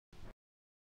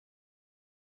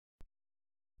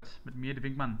gehört. Mit mir, der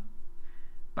Winkmann.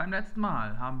 Beim letzten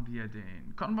Mal haben wir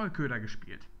den Konvoi-Köder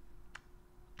gespielt.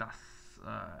 Das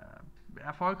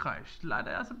erfolgreich.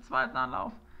 Leider erst im zweiten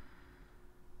Anlauf.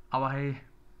 Aber hey,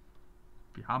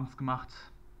 wir haben es gemacht.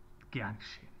 Gern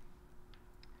geschehen.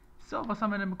 So, was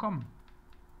haben wir denn bekommen?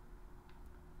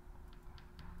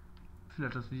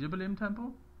 Vielleicht das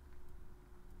Wiederbeleben-Tempo?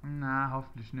 Na,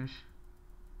 hoffentlich nicht.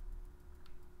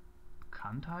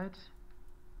 Bekanntheit?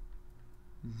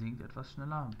 Sinkt etwas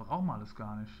schneller. Brauchen wir alles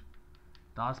gar nicht.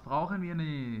 Das brauchen wir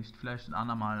nicht. Vielleicht ein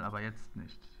andermal, aber jetzt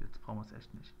nicht. Jetzt brauchen wir es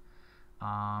echt nicht.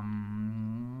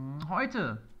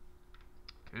 Heute.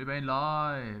 Killbane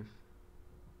live.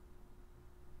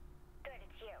 Good,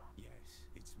 it's you. Yes,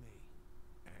 it's me.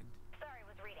 And Sorry,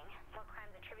 was reading. More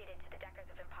crimes attributed to the Deckers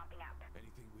have been popping up.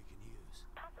 anything we can use.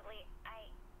 Possibly,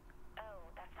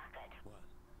 Oh, that's not good. What?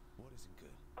 What isn't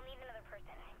good? We'll need another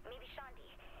person. Maybe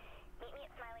Shandi. Meet me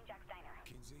at Smiling Jack's Diner.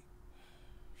 Kinsey?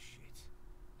 Shit.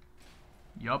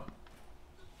 Jupp.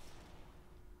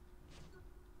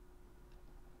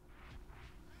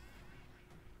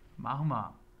 Machen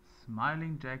wir.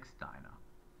 Smiling Jack's Diner.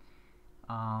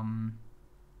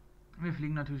 Wir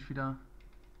fliegen natürlich wieder,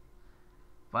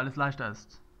 weil es leichter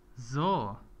ist.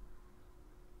 So.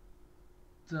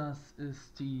 Das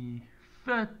ist die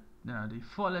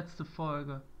vorletzte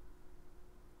Folge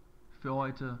für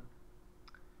heute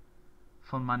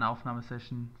von meiner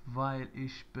Aufnahmesession, weil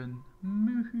ich bin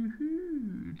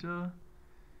müde.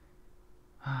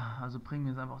 Also bringen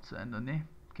wir es einfach zu Ende. Ne,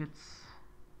 Kids.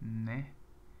 Ne.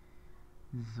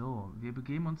 So, wir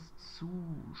begeben uns zu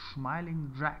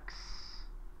Smiling Jacks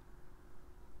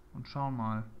und schauen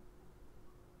mal.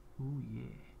 Oh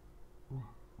yeah.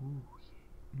 Oh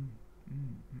yeah.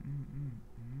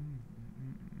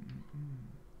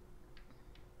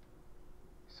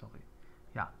 Sorry.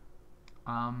 Ja.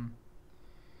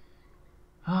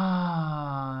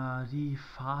 Die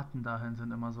Fahrten dahin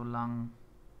sind immer so lang.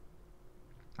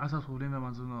 Das ist das Problem, wenn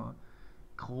man so eine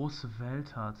große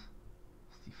Welt hat,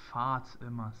 dass die Fahrt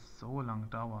immer so lang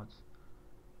dauert.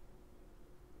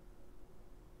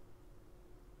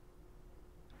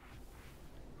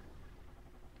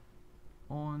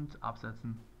 Und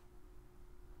absetzen.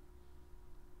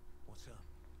 What's up?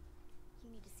 You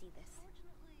need to see this.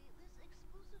 Fortunately, this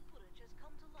exclusive footage has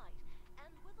come to light,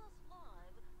 and with us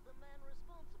live, the man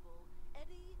responsible,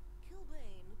 Eddie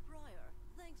Killbane Pryor.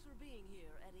 Thanks for being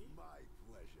here, Eddie. My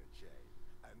pleasure, Jay.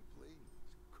 And please,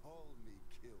 call me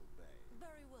Killbane.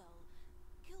 Very well.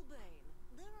 Killbane,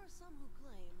 there are some who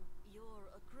claim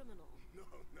you're a criminal. No,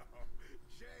 no.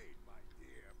 Jay, my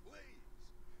dear, please.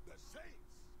 The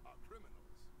saints are criminals.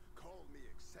 Call me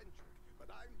eccentric,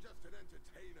 but I'm just an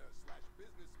entertainer slash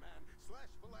businessman slash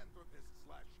philanthropist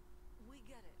slash... We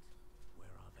get it.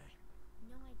 Where are they?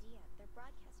 No idea. They're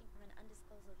broadcasting from an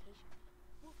undisclosed location.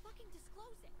 Well, fucking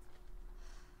disclose it.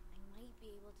 I might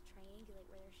be able to triangulate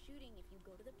where they're shooting if you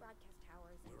go to the broadcast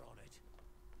towers and... We're on it.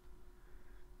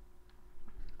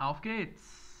 Auf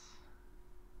geht's!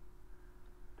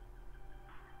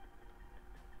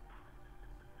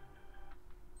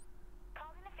 Call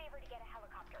in a favor to get a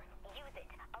helicopter. Use it.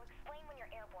 I'll explain when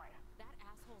you're airborne. That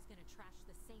asshole's gonna trash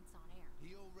the Saints on air.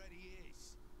 He already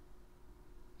is.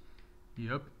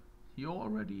 Yep, he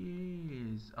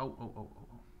already is. Oh.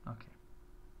 Okay.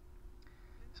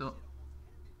 So.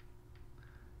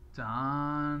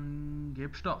 Dann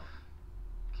gib Stoff.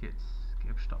 Kids,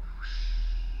 gib Stoff.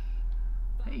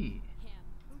 Hey. Him.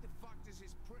 Who the fuck does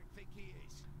this prick think he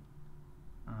is?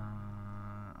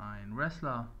 Ein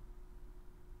Wrestler.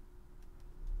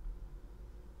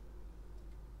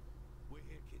 We're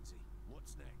here, Kinsey.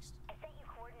 What's next? I sent you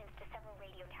coordinates to several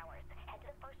radio towers. Head to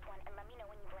the first one and let me know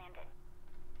when you've landed.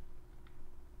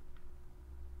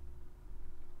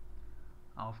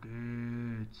 Auf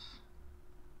geht's.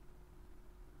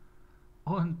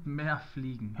 Und mehr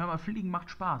fliegen. Hör mal, fliegen macht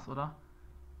Spaß, oder?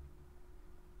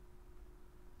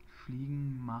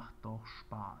 Fliegen macht doch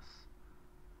Spaß.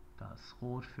 Da ist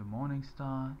rot für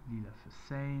Morningstar, lila für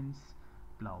Saints,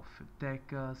 blau für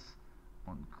Deckers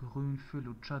und grün für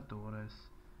Luchadores.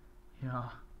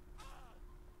 Ja.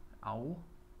 Au.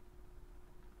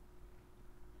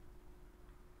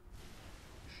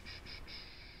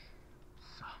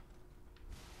 So.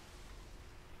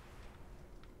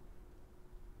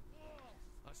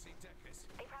 I see Deckers.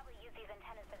 They probably use these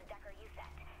antennas for the Decker you sent.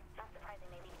 Not surprising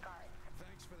they leave guards.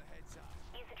 Thanks for the heads up.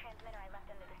 Use the transmitter I left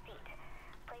under the seat.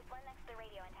 Place one next to the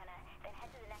radio antenna, then head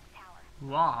to the next tower.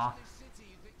 Wow. This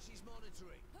city you think she's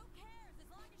monitoring? Who cares as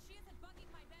long as she isn't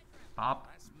bugging my bedroom? Ab.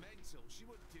 That's mental. She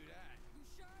wouldn't do that. You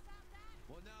sure about that?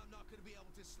 Well, now I'm not going to be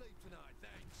able to sleep tonight.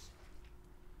 Thanks.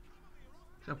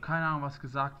 Ich habe keine Ahnung, was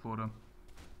gesagt wurde.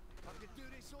 I could do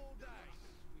this all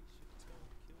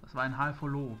Das war ein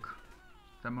Halfolog,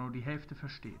 wenn man nur die Hälfte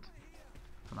versteht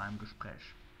von einem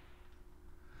Gespräch.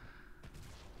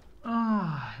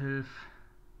 Ah, hilf.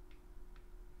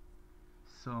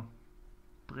 So.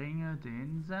 Bringe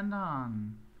den Sender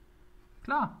an.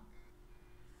 Klar.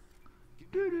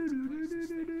 Du, du, du, du, du,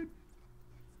 du, du.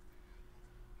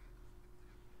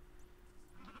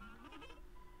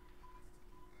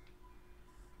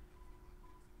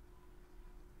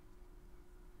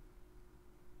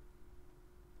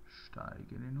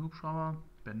 Steige in den Hubschrauber.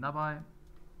 Bin dabei.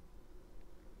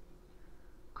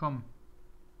 Komm.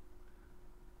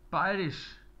 Beeil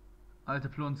dich, alte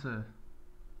Plunze.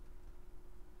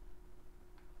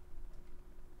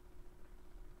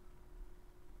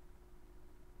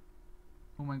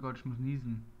 Oh mein Gott, ich muss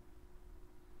niesen.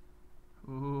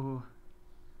 Oh.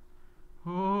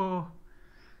 Oh.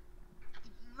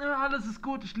 Ja, alles ist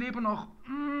gut, ich lebe noch.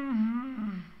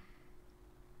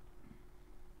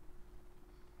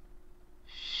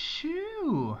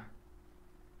 Shoo.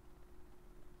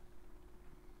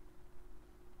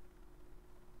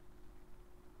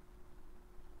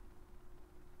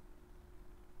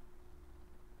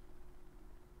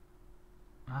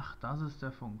 Ach, das ist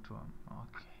der Funkturm.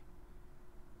 Okay.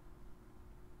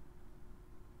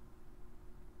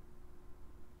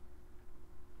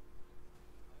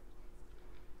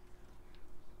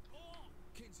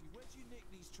 Kinsey, where'd you nick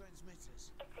these transmitters?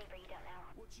 It's safer you don't know.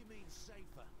 What do you mean,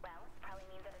 safer? Well, probably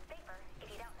means that it's safer if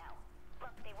you don't know.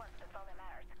 Look, they work, that's all that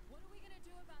matters. What are we gonna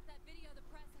do about that video the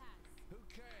press has? Who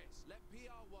cares? Let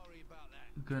PR worry about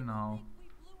that. Genau. We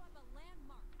blew up a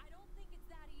landmark. I don't think it's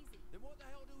that easy. Then what the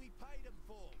hell do we pay them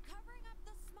for? Covering up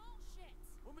the small shit.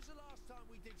 When was the last time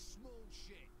we did small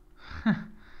shit?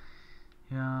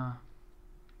 Ja.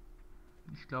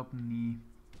 Ich glaube nie.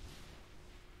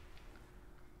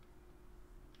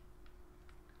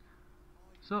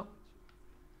 So.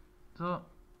 So.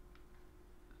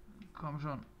 Komm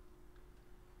schon.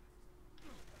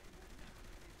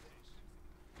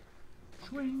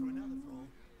 Schwing.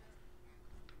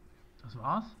 Das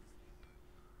war's?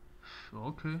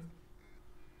 Okay.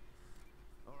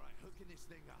 Alright, hooking this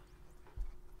thing up.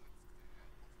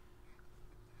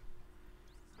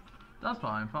 Das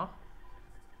war einfach.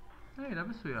 Hey, da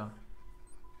bist du ja.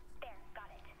 There, got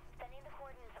it. Sending the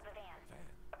coordinates of the van.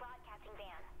 A broadcasting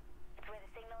van. It's where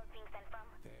the signal is being sent from.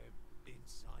 They're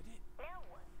inside it?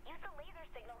 No! Use the laser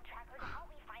signal tracker to help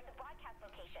me find the broadcast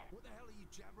location. What the hell are you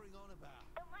jabbering on about?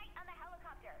 The light on the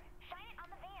helicopter. Shine it on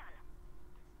the van.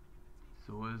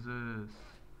 So ist es.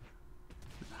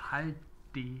 Halt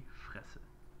die Fresse.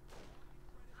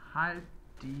 Halt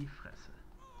die Fresse.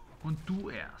 Und du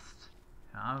erst.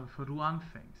 Ja, bevor du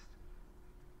anfängst.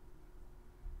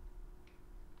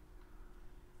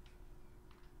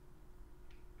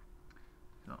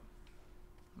 So.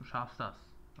 Du schaffst das.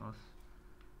 Das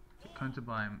könnte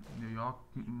beim New York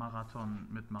Marathon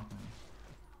mitmachen.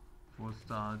 Wo es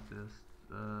da das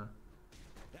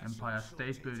Empire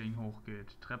State Building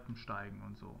hochgeht. Treppen steigen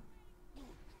und so.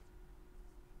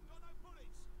 Got no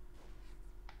bullets!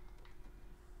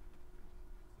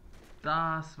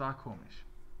 Das war komisch.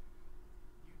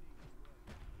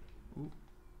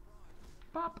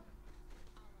 Bap.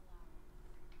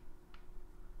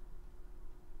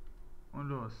 Und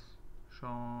los.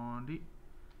 Schon die.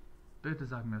 Bitte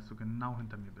sag mir, dass du genau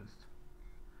hinter mir bist.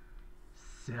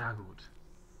 Sehr gut.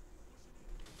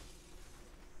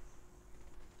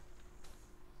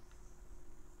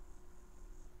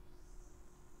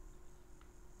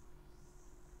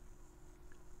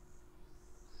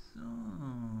 So,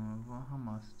 wo haben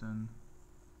wir es denn?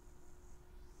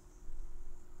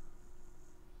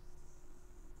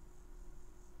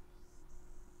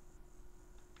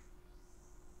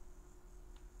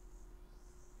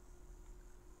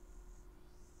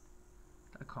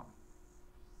 Da komm.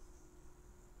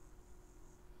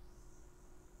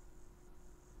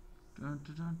 Dun,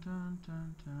 dun, dun, dun,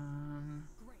 dun, dun.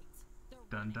 Great. They're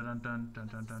Dun dun running. dun dun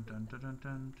dun dun dun dun dun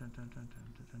dun dun dun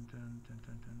dun dun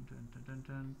dun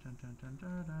dun dun dun dun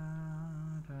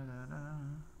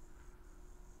dun.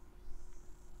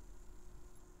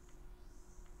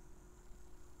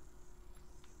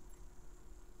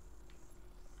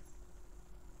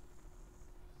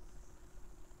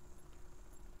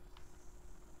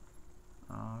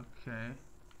 Okay.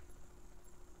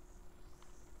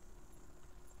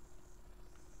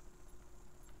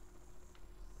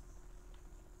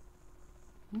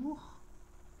 Huch.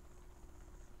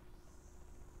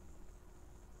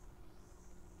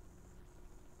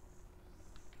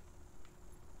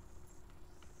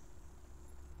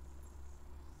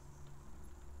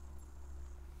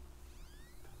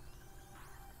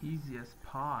 Easy as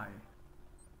pie.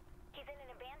 He's in an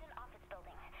abandoned office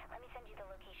building.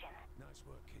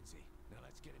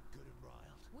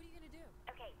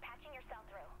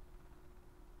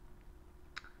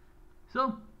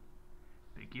 So,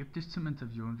 begib dich zum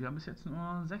Interview. Und wir haben bis jetzt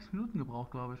nur 6 Minuten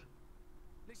gebraucht, glaube ich.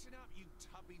 Listen up, you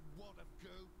tubby wad of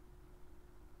goo.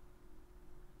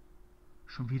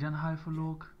 Schon wieder ein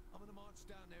Halfolog. I'm gonna march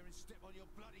down there and step on your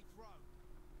bloody throat.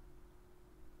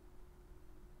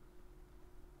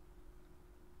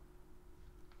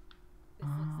 This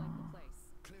looks like the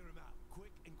place. Clear him out,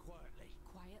 quick and quietly.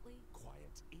 Quietly?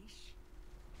 Quiet-ish?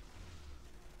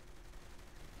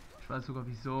 Ich weiß sogar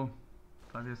wieso.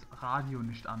 Weil wir das Radio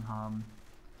nicht anhaben.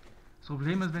 Das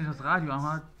Problem ist, wenn ich das Radio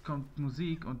anhabe, kommt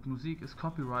Musik und Musik ist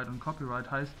Copyright und Copyright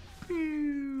heißt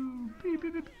piu, piu, piu,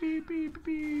 piu, piu, piu, piu,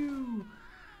 piu.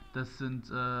 Das sind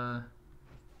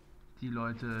die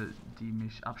Leute, die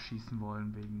mich abschießen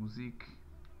wollen wegen Musik,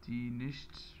 die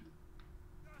nicht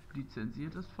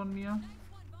lizenziert ist von mir.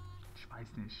 Ich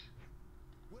weiß nicht.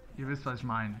 Ihr wisst, was ich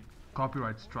meine.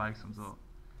 Copyright Strikes und so.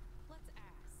 Let's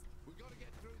ask. We gotta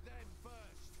get through them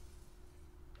first.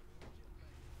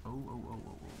 Oh, oh, oh,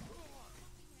 oh, oh.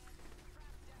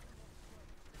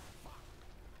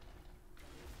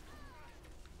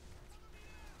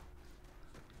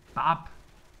 Bab.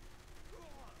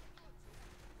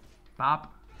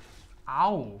 Bab.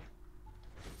 Au.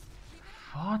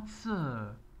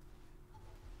 Fotze.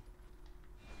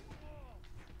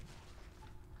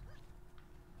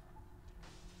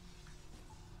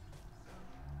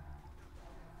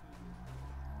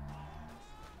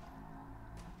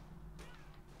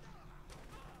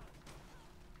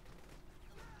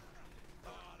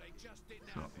 Oh, they just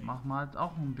didn't So, have it. machen wir halt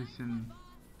auch ein bisschen.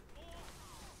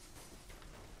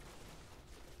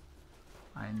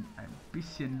 Ein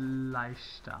bisschen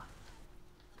leichter.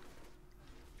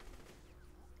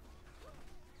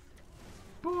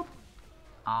 Boop.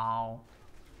 Au.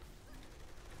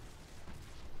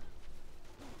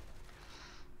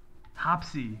 Hab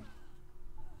sie.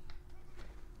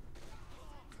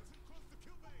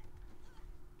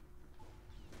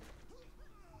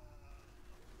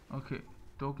 Okay,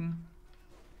 ducken.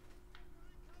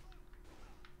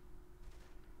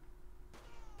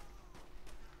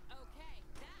 Okay,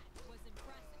 that was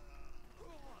impressive.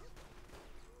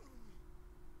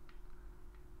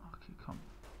 Okay, komm.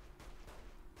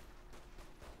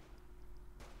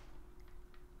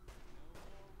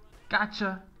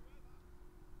 Gotcha.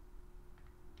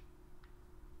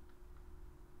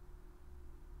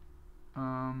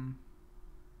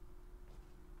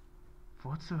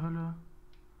 Wo zur Hölle?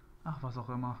 Ach, was auch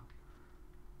immer.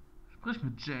 Sprich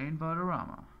mit Jane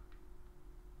Valderrama.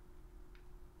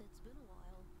 It's been a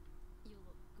while. You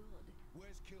look good.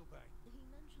 Where's Killbane? He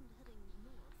mentioned heading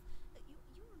north.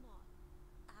 You're not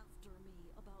after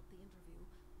me about the interview,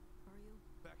 are you?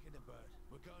 Back in the bird.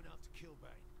 We're going after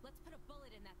Killbane. Let's put a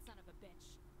bullet in that son of a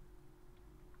bitch.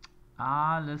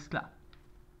 Alles klar.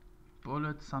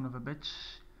 Bullet, son of a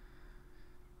bitch.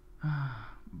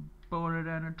 Bullet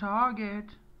and a target.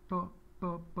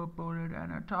 Bullet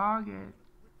and a target.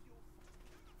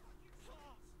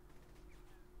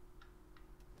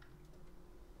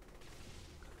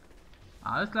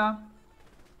 Alles klar.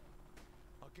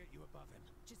 I'll get you above him.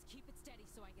 Just keep it steady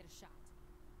so I get a shot.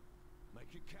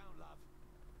 Make it count, love.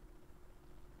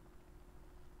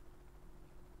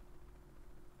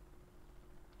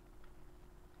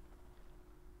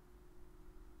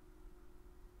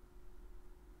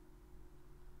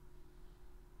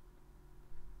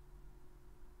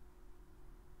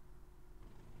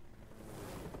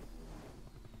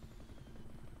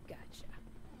 Gotcha.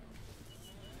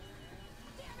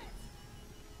 Damn it!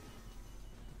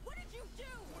 What did you do?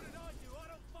 What did I do? I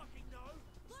don't fucking know.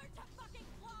 Learn to fucking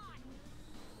fly!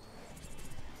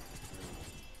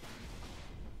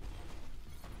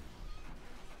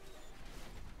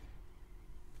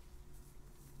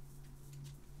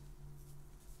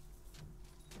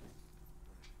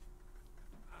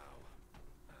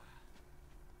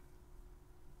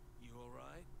 You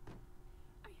alright?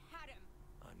 I had him.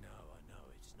 I know.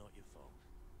 It's not your fault.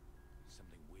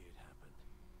 Something weird happened.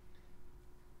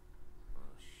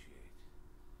 Oh, shit.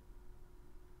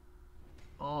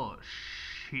 Oh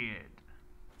shit.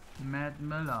 Matt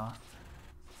Miller.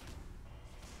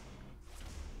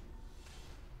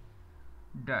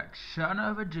 That son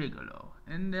of a gigolo.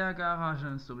 In der Garage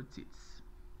eines Domizils.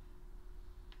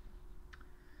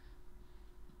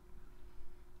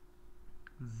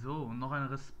 So, noch eine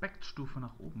Respektstufe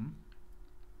nach oben.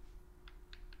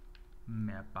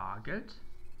 Mehr Bargeld.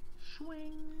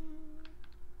 Schwing.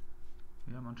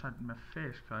 Wir haben anscheinend mehr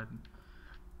Fähigkeiten.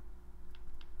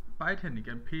 Beidhändig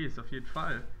MP ist auf jeden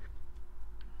Fall.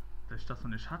 Dass ich das noch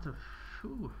nicht hatte.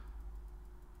 Puh.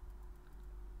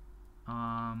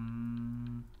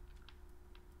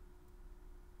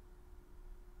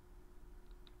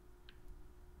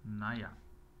 Naja.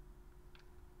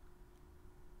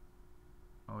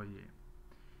 Oh je.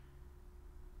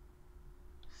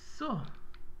 So.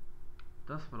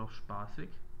 Das war doch spaßig.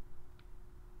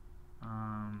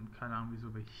 Keine Ahnung,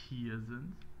 wieso wir hier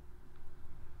sind.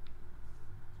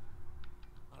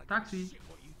 Taxi.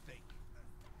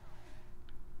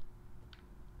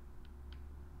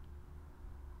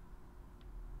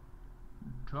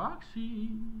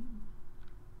 Taxi.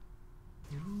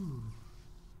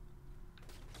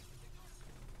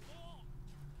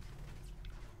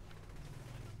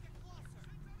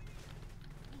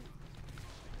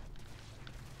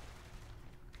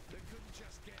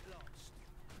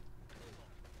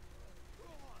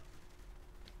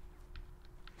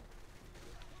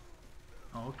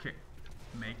 Okay,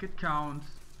 make it count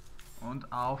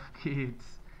und auf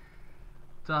geht's.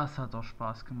 Das hat doch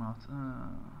Spaß gemacht.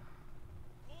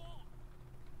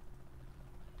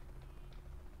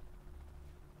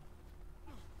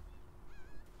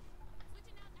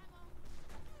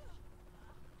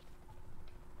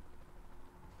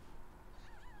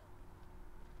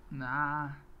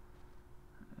 Na,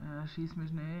 schieß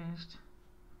mich nicht.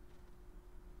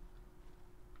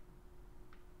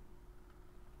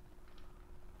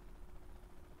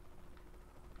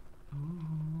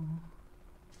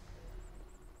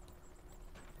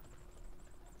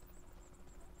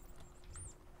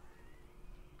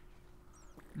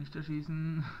 Nicht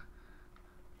erschießen.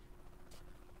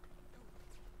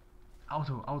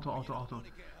 Auto.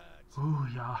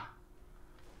 Ja.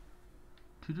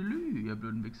 Tüdelü, ihr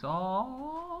blöden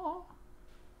Wichser.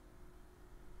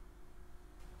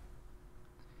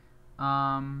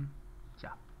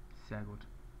 Ja, sehr gut.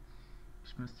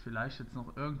 Ich müsste vielleicht jetzt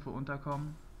noch irgendwo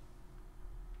unterkommen.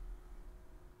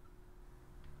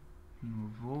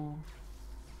 Nur wo?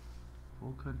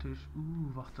 Wo könnte ich...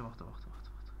 warte.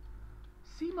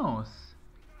 Simos!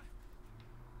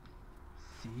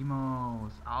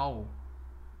 Au!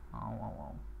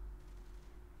 Au.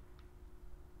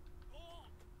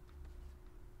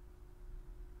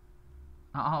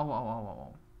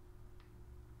 Au.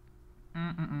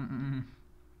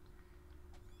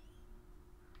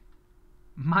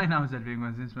 Mein Name ist Edwin,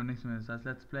 wir sehen uns beim nächsten Mal. Das heißt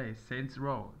Let's Play Saints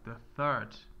Row, the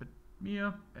Third. Mit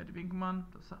mir, Edwin Winkmann,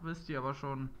 das wisst ihr aber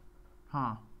schon.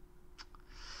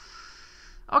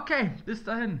 Okay, bis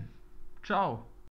dahin. Ciao.